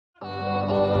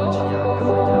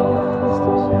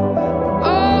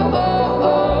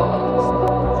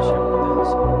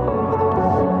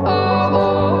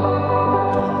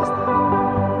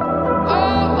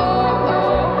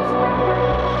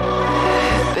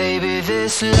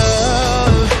this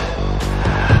love,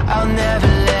 I'll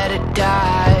never let it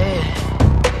die.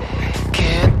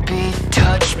 Can't be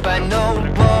touched by no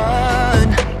one,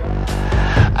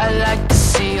 I like to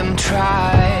see them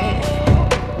try.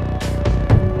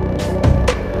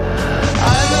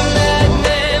 I'm a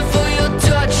madman for your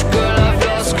touch, girl, I've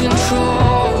lost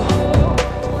control.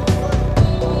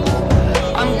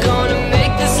 I'm gonna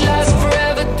make this last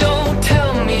forever, don't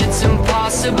tell me it's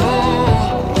impossible.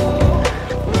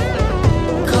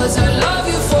 Cause I love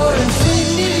you for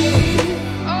infinity,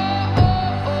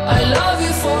 I love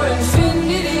you for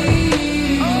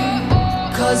infinity.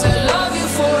 Cause I love you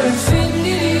for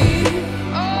infinity,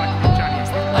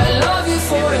 I love you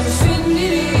for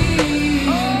infinity.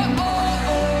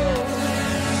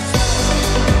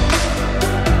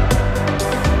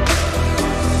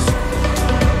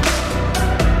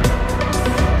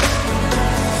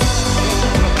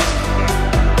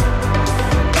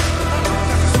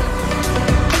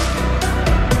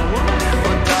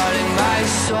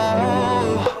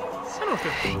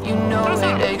 You know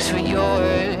it aches for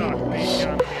yours,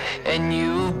 and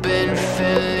you've been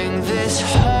filling this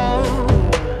hole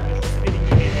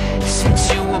since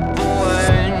you were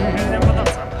born.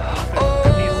 Oh,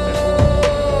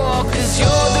 'cause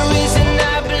you're the reason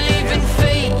I believe in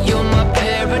fate, you're my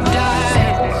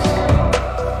paradise.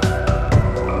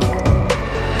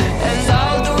 And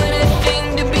I'll do anything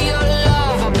to be your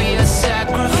love, I'll be a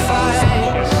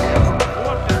sacrifice.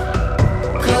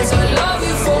 'Cause I love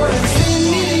you for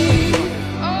infinity,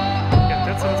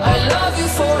 I love you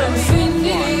for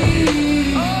infinity.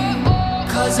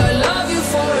 Cause I love you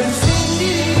for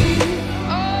infinity,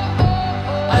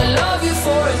 I love you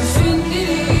for infinity.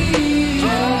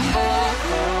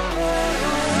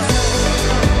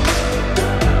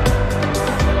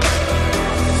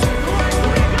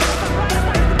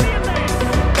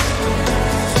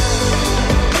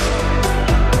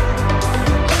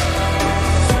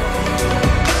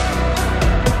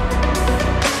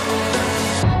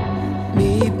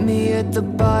 Meet me at the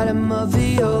bottom of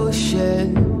the ocean,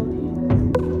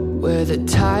 where the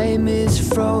time is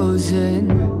frozen,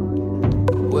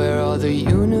 where all the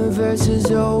universe is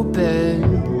open.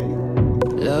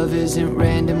 Love isn't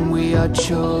random, we are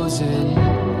chosen.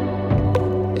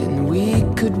 And we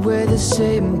could wear the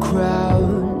same crown,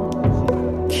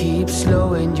 keep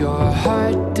slowing your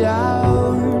heart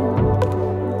down.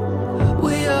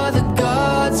 We are the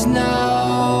gods now.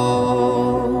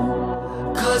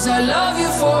 Cause I love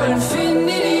you for infinity,